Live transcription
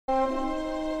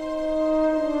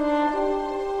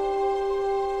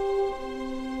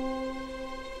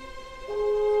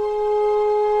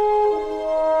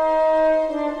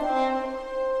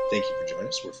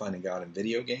us. We're finding God in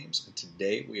video games, and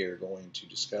today we are going to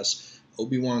discuss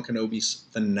Obi-Wan Kenobi's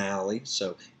finale.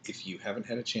 So if you haven't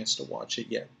had a chance to watch it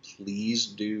yet, please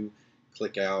do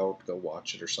click out, go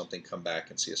watch it or something, come back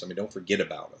and see us. I mean, don't forget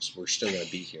about us. We're still going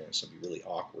to be here, and it's going to be really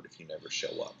awkward if you never show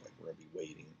up. Like, we're going to be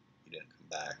waiting. You didn't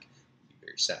come back. It'd be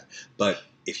very sad. But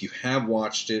if you have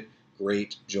watched it,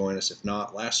 great, join us. If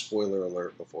not, last spoiler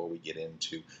alert before we get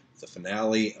into the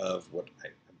finale of what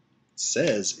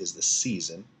says is the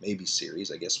season, maybe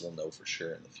series. I guess we'll know for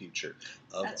sure in the future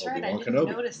of That's Obi-Wan right. I didn't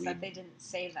Kenobi. notice that they didn't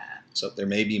say that. So there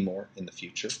may be more in the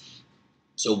future.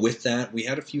 So with that, we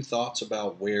had a few thoughts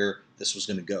about where this was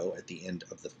going to go at the end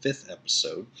of the 5th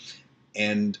episode,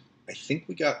 and I think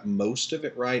we got most of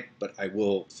it right, but I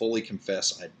will fully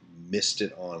confess I missed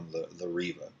it on the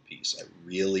Reva piece. I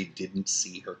really didn't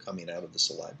see her coming out of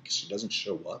this alive because she doesn't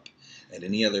show up at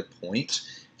any other point.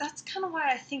 That's kind of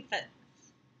why I think that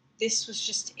this was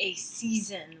just a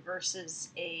season versus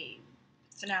a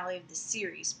finale of the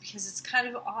series, because it's kind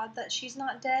of odd that she's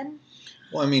not dead.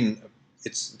 Well, I mean,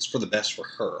 it's for the best for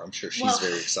her. I'm sure she's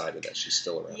very excited that she's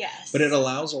still around. Yes. But it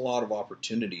allows a lot of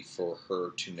opportunity for her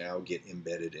to now get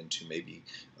embedded into maybe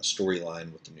a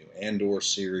storyline with the new Andor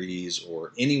series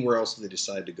or anywhere else that they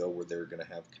decide to go where they're going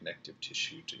to have connective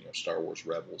tissue to, Star Wars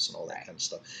Rebels and all that kind of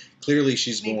stuff. Clearly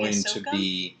she's maybe going to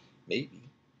be, maybe.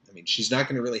 I mean, she's not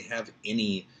going to really have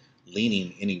any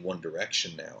leaning any one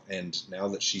direction now. And now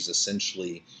that she's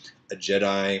essentially a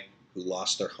Jedi who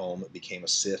lost their home, became a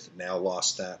Sith, now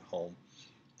lost that home,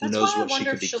 that's who knows why what I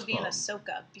wonder she could if she'll become. be in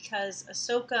Ahsoka, because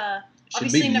Ahsoka She'd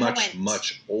obviously be never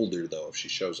much older, though, if she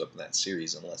shows up in that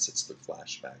series, unless it's the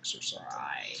flashbacks or something.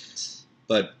 Right.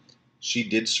 But she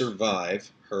did survive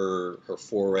her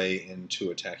foray into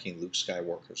attacking Luke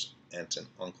Skywalker's aunt and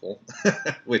uncle,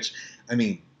 which, I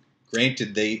mean,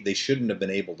 granted, they shouldn't have been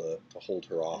able to hold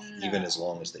her off even as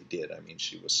long as they did. I mean,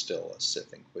 she was still a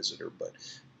Sith Inquisitor, but,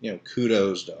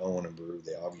 kudos to Owen and Beru.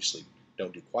 They obviously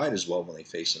don't do quite as well when they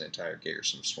face an entire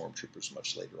garrison of stormtroopers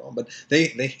much later on, but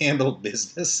they handled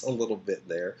business a little bit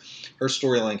there. Her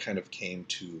storyline kind of came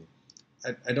to,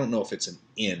 I don't know if it's an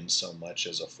end so much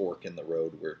as a fork in the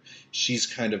road, where she's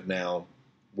kind of now,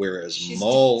 whereas she's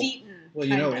Maul, well,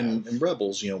 in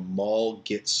Rebels, Maul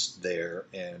gets there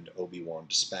and Obi-Wan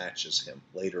dispatches him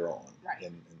later on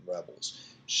in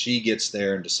Rebels. She gets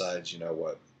there and decides,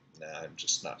 what, I'm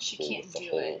just not cool with the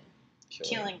whole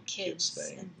killing kids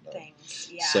thing. And things.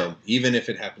 Yeah. So even if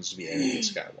it happens to be Anakin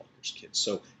Skywalker's kids.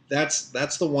 So that's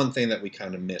the one thing that we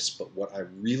kind of missed. But what I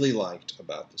really liked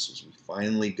about this was we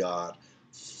finally got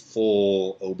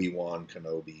full Obi-Wan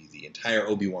Kenobi. The entire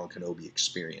Obi-Wan Kenobi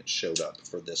experience showed up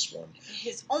for this one.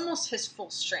 Almost his full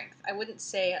strength. I wouldn't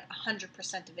say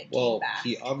 100% of it came back.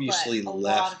 He obviously but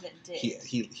left. A lot of it did.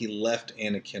 He left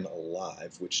Anakin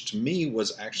alive, which to me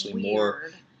was actually Weird.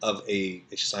 More of a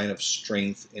sign of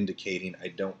strength, indicating I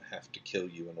don't have to kill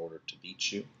you in order to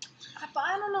beat you. But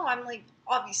I don't know. I'm like,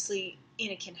 obviously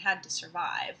Anakin had to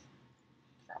survive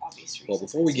for obvious reasons. Well,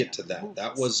 before we get to that,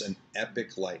 that was an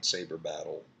epic lightsaber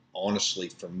battle. Honestly,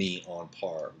 for me, on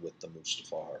par with the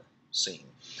Mustafar scene.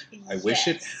 I wish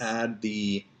it had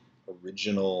the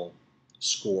original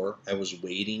score. I was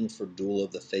waiting for Duel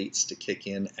of the Fates to kick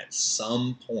in at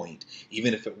some point,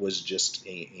 even if it was just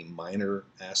a minor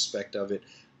aspect of it.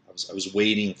 I was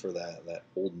waiting for that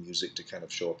old music to kind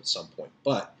of show up at some point.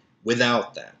 But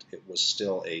without that, it was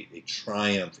still a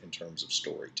triumph in terms of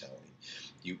storytelling.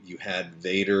 You had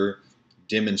Vader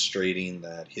demonstrating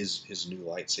that his new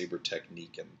lightsaber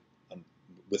technique, and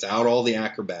without all the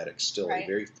acrobatics, still a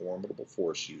very formidable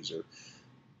Force user.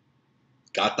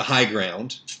 Got the high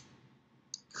ground.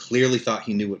 Clearly thought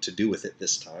he knew what to do with it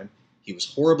this time. He was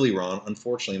horribly wrong.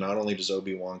 Unfortunately, not only does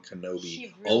Obi-Wan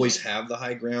Kenobi always have the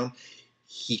high ground,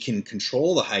 he can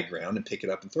control the high ground and pick it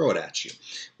up and throw it at you,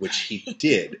 which he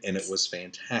did, and it was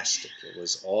fantastic. It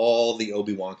was all the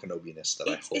Obi-Wan Kenobi-ness that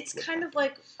I hoped. It's kind of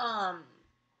like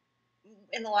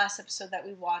in the last episode that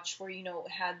we watched, where it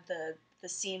had the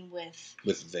scene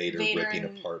with Vader ripping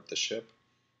apart the ship.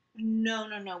 No.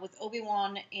 With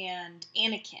Obi-Wan and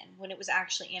Anakin, when it was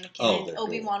actually Anakin, and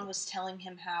Obi-Wan was telling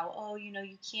him how, you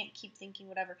can't keep thinking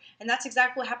whatever. And that's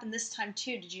exactly what happened this time,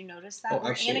 too. Did you notice that?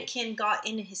 Where absolutely. Anakin got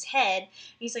into his head, and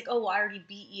he's like, well, I already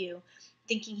beat you,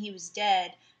 thinking he was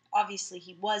dead. Obviously,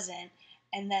 he wasn't.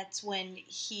 And that's when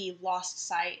he lost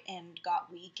sight and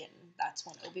got weak, and that's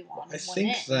when Obi-Wan went in. I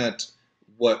think that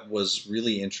what was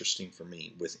really interesting for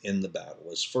me within the battle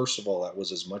is, first of all, that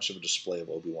was as much of a display of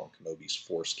Obi-Wan Kenobi's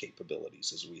force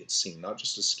capabilities as we had seen, not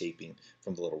just escaping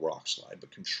from the little rock slide,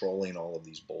 but controlling all of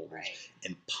these boulders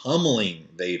and pummeling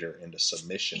Vader into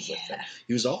submission with them.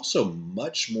 He was also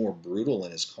much more brutal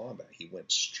in his combat. He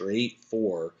went straight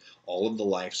for all of the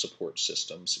life support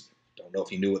systems. Don't know if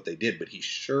he knew what they did, but he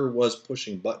sure was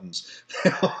pushing buttons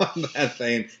on that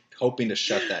thing, hoping to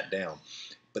shut that down.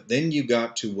 But then you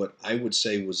got to what I would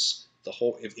say was the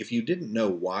whole. If you didn't know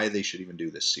why they should even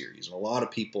do this series, and a lot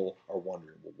of people are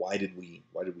wondering, well, why did we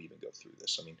even go through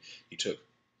this? I mean, you took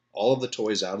all of the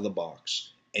toys out of the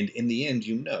box, and in the end,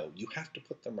 you have to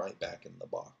put them right back in the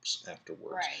box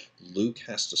afterwards. Right. Luke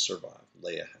has to survive.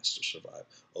 Leia has to survive.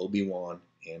 Obi-Wan,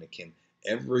 Anakin,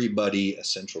 everybody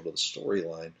essential to the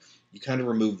storyline. You kind of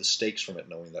remove the stakes from it,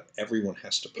 knowing that everyone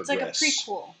has to progress. It's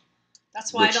like a prequel.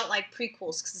 That's why I don't like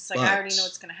prequels, because it's like I already know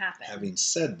what's going to happen. Having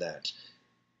said that,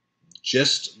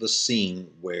 just the scene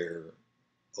where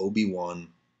Obi-Wan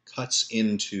cuts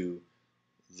into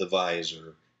the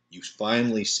visor, you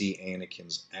finally see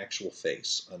Anakin's actual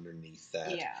face underneath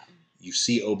that. Yeah. You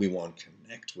see Obi-Wan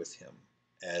connect with him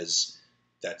as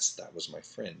that was my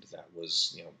friend. That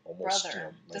was, almost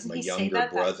my younger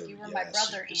brother. You were my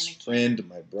brother, Anakin. Friend,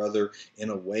 my brother. In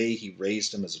a way, he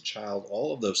raised him as a child.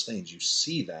 All of those things, you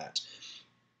see that.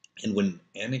 And when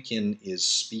Anakin is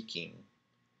speaking,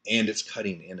 and it's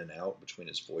cutting in and out between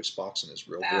his voice box and his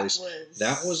real voice,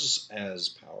 that was as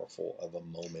powerful of a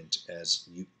moment as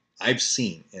I've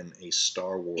seen in a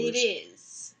Star Wars. It is.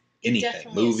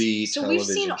 Anything, movie, so television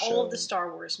we've seen show, all of the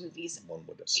Star Wars movies. One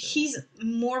would assume. He's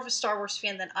more of a Star Wars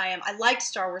fan than I am. I like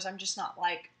Star Wars. I'm just not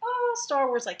like, Star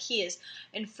Wars like he is.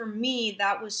 And for me,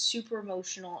 that was super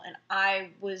emotional, and I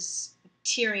was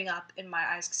tearing up in my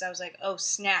eyes because I was like, oh,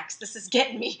 snacks, this is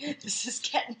getting me. This is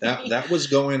getting me. That was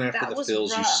going after the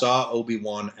feels. You saw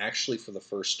Obi-Wan actually for the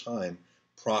first time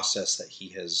process that he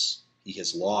has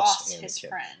lost Anakin, his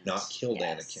friend. Not killed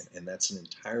Anakin, and that's an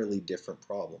entirely different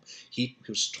problem. He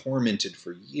was tormented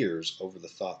for years over the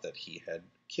thought that he had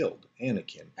killed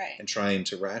Anakin and trying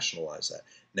to rationalize that.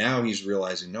 Now he's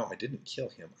realizing, no, I didn't kill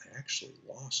him. I actually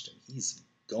lost him. He's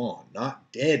gone.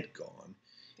 Not dead gone.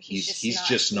 He's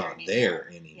just not there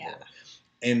anymore. Yeah.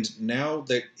 And now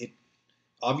that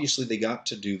obviously they got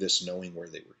to do this knowing where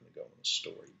they were going to go in the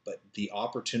story, but the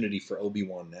opportunity for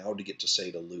Obi-Wan now to get to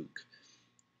say to Luke,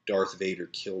 Darth Vader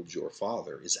killed your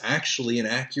father, is actually an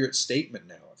accurate statement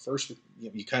now. At first,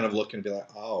 you kind of look and be like,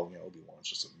 oh, Obi-Wan's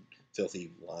just a filthy,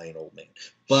 lying old man.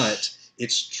 But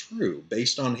it's true,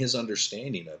 based on his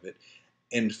understanding of it.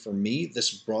 And for me,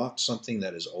 this brought something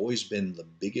that has always been the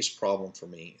biggest problem for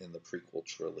me in the prequel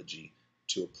trilogy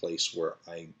to a place where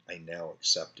I now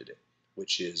accepted it,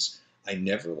 which is I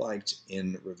never liked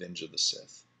in Revenge of the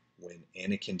Sith when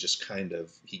Anakin just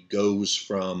he goes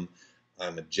from,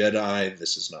 I'm a Jedi,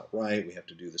 this is not right, we have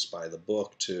to do this by the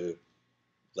book, to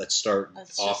let's start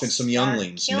offing some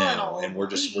younglings now, and we're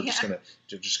just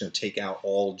gonna take out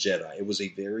all Jedi. It was a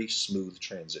very smooth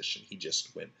transition. He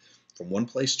just went from one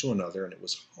place to another, and it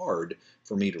was hard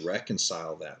for me to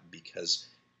reconcile that because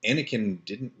Anakin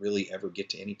didn't really ever get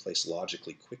to any place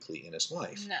logically quickly in his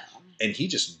life. No. And he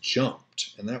just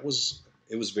jumped, and it was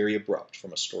very abrupt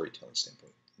from a storytelling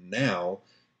standpoint. Now,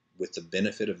 with the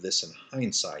benefit of this in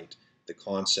hindsight, the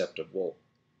concept of, well,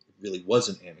 it really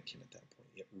wasn't Anakin at that point.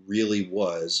 It really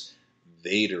was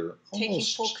Vader taking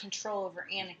full control over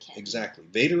Anakin. Exactly.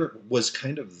 Vader was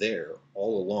kind of there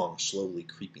all along, slowly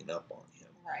creeping up on him.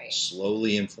 Right.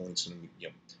 Slowly influencing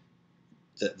him.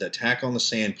 The attack on the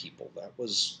Sand People, that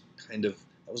was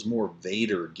more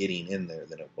Vader getting in there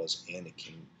than it was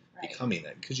Anakin becoming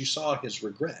that, because you saw his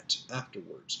regret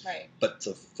afterwards. Right. But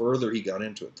the further he got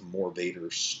into it, the more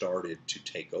Vader started to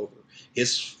take over.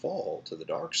 His fall to the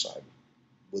dark side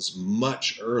was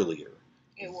much earlier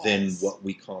than what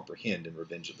we comprehend in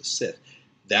Revenge of the Sith.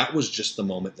 That was just the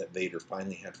moment that Vader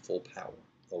finally had full power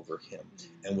over him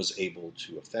and was able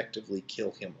to effectively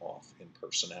kill him off in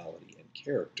personality and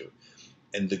character.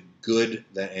 And the good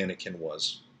that Anakin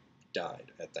was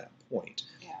died at that point.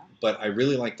 Yeah. But I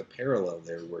really like the parallel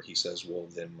there where he says, well,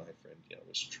 then my friend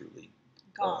was truly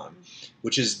gone.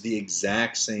 Which is the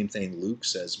exact same thing Luke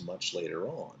says much later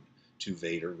on to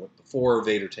Vader, before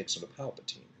Vader takes him to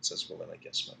Palpatine and says, well, then I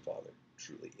guess my father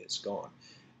truly is gone.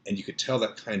 And you could tell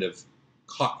that kind of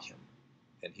caught him.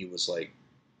 And he was like,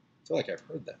 I feel like I've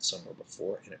heard that somewhere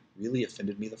before, and it really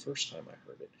offended me the first time I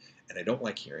heard it. And I don't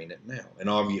like hearing it now. And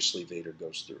obviously Vader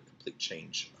goes through a complete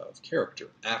change of character.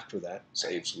 After that,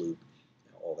 saves Luke,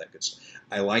 all that good stuff.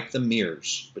 I like the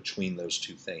mirrors between those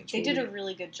two things. They did a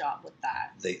really good job with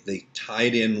that. They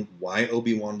tied in why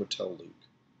Obi-Wan would tell Luke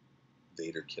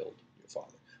Vader killed your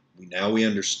father. We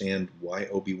understand why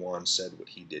Obi-Wan said what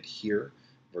he did here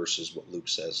versus what Luke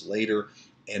says later.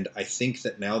 And I think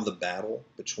that now the battle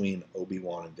between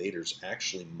Obi-Wan and Vader is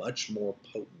actually much more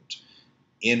potent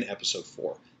in Episode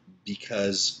 4,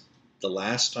 because the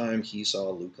last time he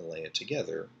saw Luke and Leia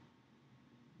together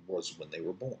was when they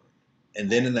were born. And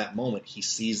then in that moment, he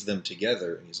sees them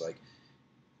together, and he's like,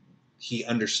 he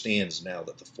understands now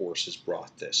that the Force has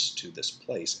brought this to this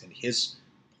place, and his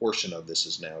portion of this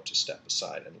is now to step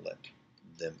aside and let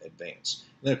them advance.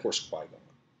 And then, of course, Qui-Gon.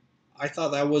 I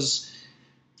thought that was...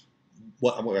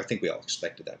 Well, I think we all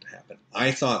expected that to happen. I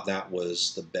thought that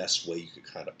was the best way you could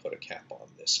kind of put a cap on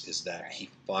this, is that he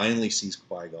finally sees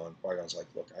Qui-Gon. Qui-Gon's like,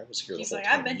 look, I was here the whole time.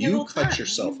 I've been here the whole time. You cut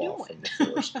yourself off from the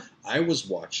Force. I was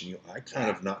watching you. I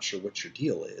kind of not sure what your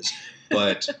deal is,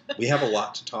 but we have a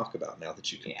lot to talk about now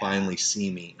that you can finally see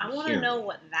me and I want to know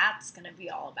what that's going to be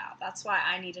all about. That's why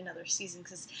I need another season,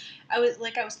 because I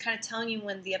was kind of telling you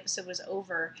when the episode was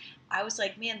over, I was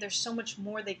like, man, there's so much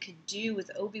more they could do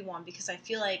with Obi-Wan, because I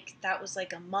feel like that was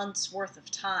like a month's worth of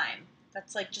time.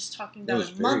 That's like just talking about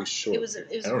a month. It was a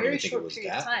very short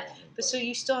period of time. But so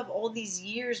you still have all these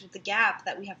years with the gap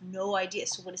that we have no idea.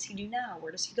 So what does he do now?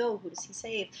 Where does he go? Who does he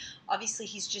save? Obviously,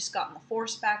 he's just gotten the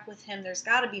Force back with him. There's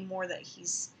got to be more that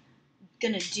he's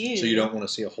going to do. So you don't want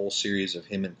to see a whole series of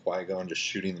him and Qui-Gon just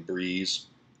shooting the breeze?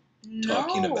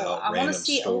 Talking about I want to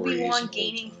see Obi-Wan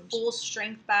gaining full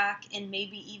strength back and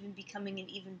maybe even becoming an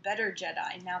even better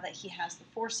Jedi now that he has the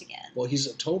Force again. Well, he's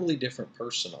a totally different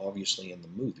person, obviously, in the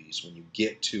movies. When you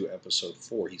get to Episode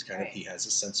 4, he's he has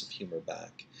a sense of humor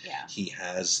back. Yeah. He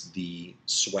has the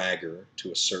swagger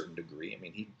to a certain degree. I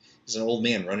mean, he's an old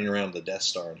man running around the Death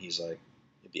Star, and he's like,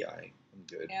 "You'll be all right.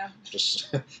 I'm good." Yeah.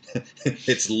 Just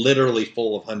it's literally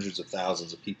full of hundreds of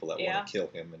thousands of people that want to kill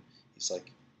him, and he's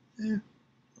like,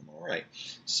 I'm all right.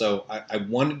 So I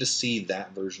wanted to see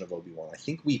that version of Obi-Wan. I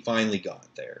think we finally got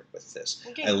there with this.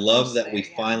 I love that we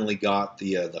finally got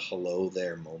the hello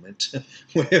there moment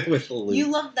with Luke.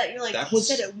 You love that. You're like, he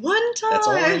said it one time. That's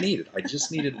all I needed. I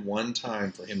just needed one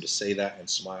time for him to say that and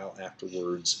smile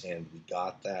afterwards, and we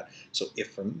got that. So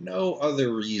if for no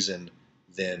other reason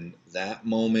than that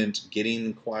moment,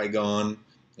 getting Qui-Gon,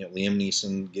 Liam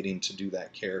Neeson getting to do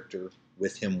that character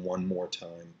with him one more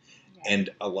time,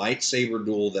 and a lightsaber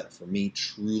duel that, for me,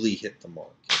 truly hit the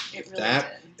mark. If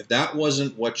that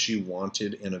wasn't what you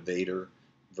wanted in a Vader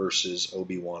versus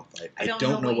Obi-Wan fight, I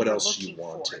don't know what else you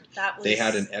wanted. They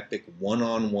had an epic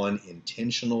one-on-one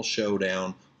intentional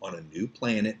showdown on a new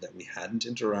planet that we hadn't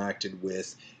interacted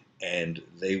with, and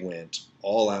they went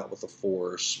all out with the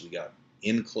Force. We got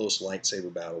in close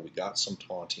lightsaber battle. We got some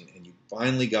taunting, and you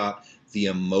finally got the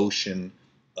emotion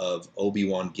of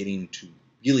Obi-Wan getting to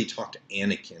really talk to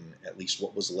Anakin, at least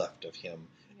what was left of him,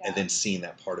 and then seeing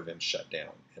that part of him shut down.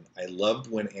 And I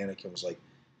loved when Anakin was like,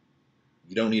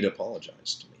 you don't need to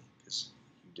apologize to me because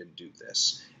you didn't do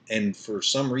this. And for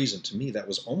some reason, to me, that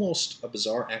was almost a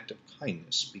bizarre act of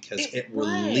kindness, because it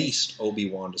released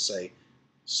Obi-Wan to say,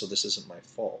 so this isn't my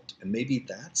fault. And maybe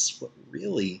that's what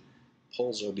really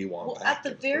pulls Obi-Wan back. At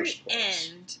the very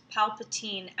end,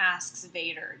 Palpatine asks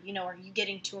Vader, are you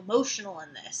getting too emotional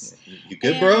in this? You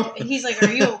good, bro? And he's like, are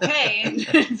you okay?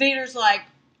 And Vader's like,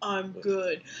 I'm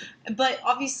good. But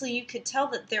obviously you could tell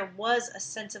that there was a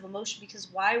sense of emotion, because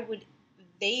why would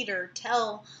Vader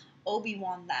tell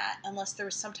Obi-Wan that unless there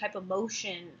was some type of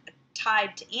emotion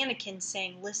tied to Anakin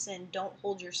saying, listen, don't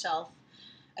hold yourself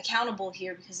accountable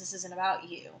here because this isn't about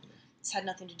you. This had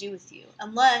nothing to do with you.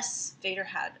 Unless Vader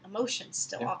had emotions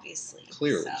still, obviously.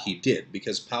 Clearly, he did,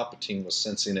 because Palpatine was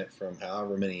sensing it from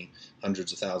however many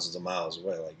hundreds of thousands of miles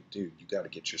away. Like, dude, you got to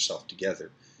get yourself together.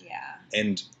 Yeah.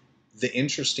 And the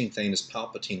interesting thing is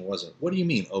Palpatine wasn't, what do you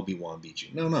mean Obi-Wan beat you?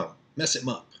 No, mess him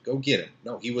up. Go get him.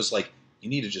 No, he was like, you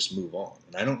need to just move on.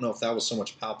 And I don't know if that was so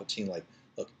much Palpatine like,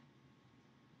 look,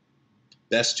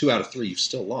 best 2 out of 3, you've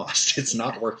still lost. It's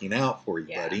not working out for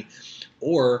you, buddy.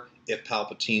 Or if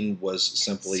Palpatine was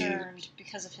simply concerned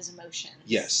because of his emotions.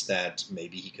 Yes, that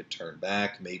maybe he could turn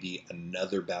back. Maybe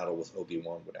another battle with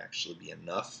Obi-Wan would actually be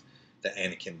enough that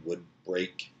Anakin would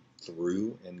break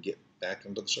through and get back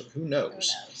into the circle. Who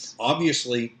knows?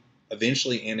 Obviously,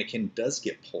 eventually Anakin does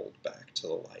get pulled back to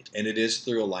the light, and it is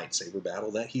through a lightsaber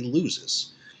battle that he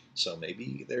loses. So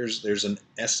maybe there's an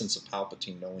essence of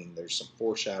Palpatine knowing there's some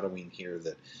foreshadowing here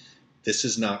that this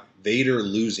is not, Vader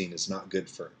losing is not good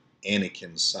for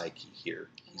Anakin's psyche here.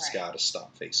 He's got to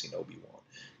stop facing Obi-Wan.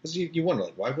 Because you wonder,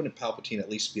 like, why wouldn't Palpatine at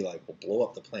least be like, well, blow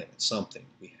up the planet, something.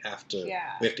 We have to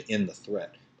end the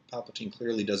threat. But Palpatine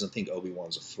clearly doesn't think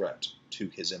Obi-Wan's a threat to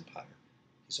his empire.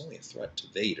 he's only a threat to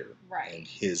Vader right. and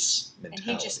his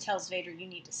mentality. And he just tells Vader, "You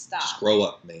need to stop. Just grow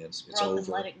up, man. It's grow up over. And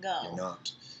let it go.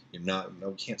 You're not. No,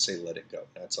 you can't say let it go.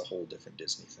 That's a whole different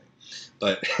Disney thing.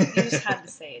 But you just had to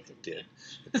say it. Didn't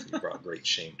it brought great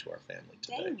shame to our family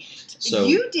today. Dang it! So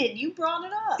you did. You brought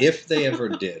it up. If they ever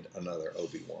did another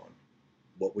Obi-Wan,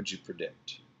 what would you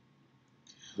predict?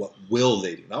 What will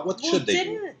they do? Not what should they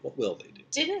do. What will they do?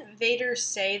 Didn't Vader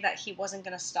say that he wasn't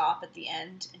going to stop at the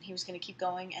end and he was going to keep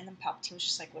going, and then Palpatine was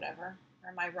just like, whatever? Or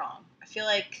am I wrong? I feel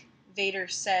like Vader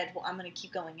said, well, I'm going to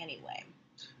keep going anyway.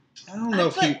 I don't know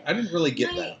I didn't really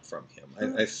get that from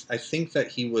him. I think that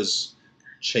he was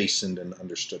chastened and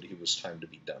understood it was time to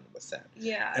be done with that.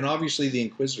 Yeah. And obviously the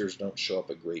Inquisitors don't show up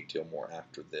a great deal more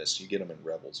after this. You get them in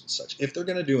Rebels and such. If they're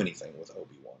going to do anything with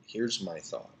Obi-Wan, here's my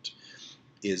thought,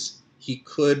 is he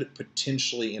could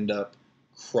potentially end up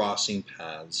crossing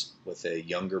paths with a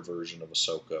younger version of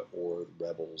Ahsoka or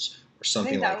Rebels or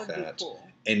something like that. Be cool.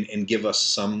 And give us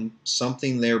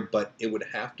something there, but it would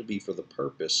have to be for the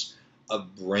purpose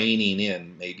of braining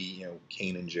in maybe,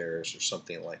 Kanan Jarrus or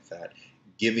something like that,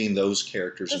 giving those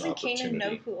characters an opportunity. Doesn't Kanan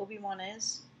know who Obi-Wan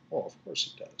is? Well, of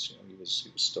course he does. He was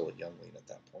still a youngling at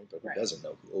that point, but who right. doesn't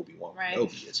know who Obi-Wan right.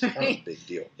 Kenobi is? It's kind of a big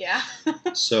deal. Yeah.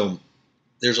 So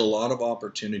there's a lot of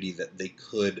opportunity that they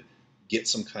could get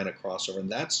some kind of crossover,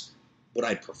 and that's what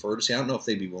I'd prefer to see. I don't know if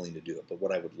they'd be willing to do it, but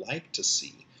what I would like to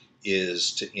see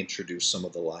is to introduce some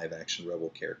of the live-action Rebel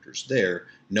characters there,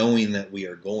 knowing that we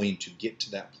are going to get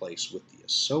to that place with the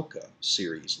Ahsoka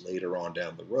series later on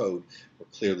down the road, where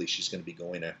clearly she's going to be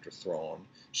going after Thrawn.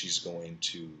 She's going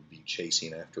to be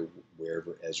chasing after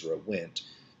wherever Ezra went.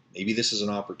 Maybe this is an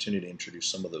opportunity to introduce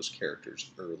some of those characters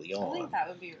early on. I think that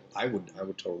would be really cool. I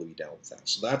would totally be down with that.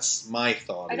 So that's my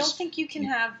thought. I don't think you can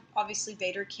have, obviously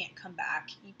Vader can't come back.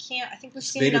 You can't, I think we've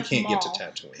seen Vader enough can't Maul, get to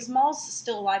Tatooine. because Maul's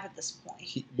still alive at this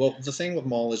point. Well, the thing with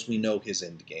Maul is we know his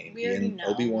end game. We already know.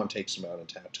 Obi-Wan takes him out on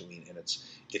Tatooine, and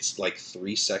it's like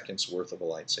 3 seconds worth of a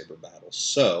lightsaber battle.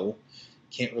 So,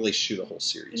 can't really shoot a whole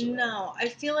series around. No, I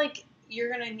feel like you're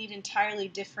going to need entirely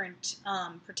different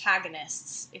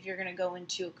protagonists if you're going to go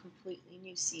into a completely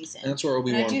new season. And that's where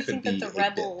Obi-Wan could be a bit player. I do think that the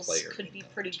Rebels could be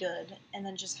pretty good, and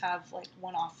then just have like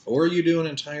one-off. Or you do an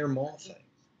entire Maul thing.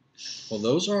 Well,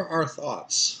 those are our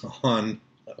thoughts on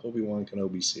the Obi-Wan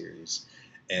Kenobi series,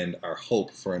 and our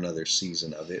hope for another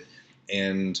season of it,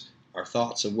 and our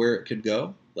thoughts of where it could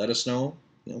go. Let us know.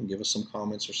 Give us some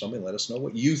comments or something. Let us know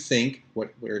what you think,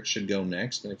 where it should go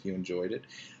next, and if you enjoyed it.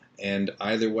 And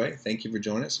either way, thank you for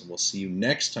joining us, and we'll see you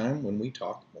next time when we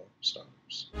talk more Star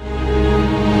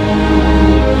Wars.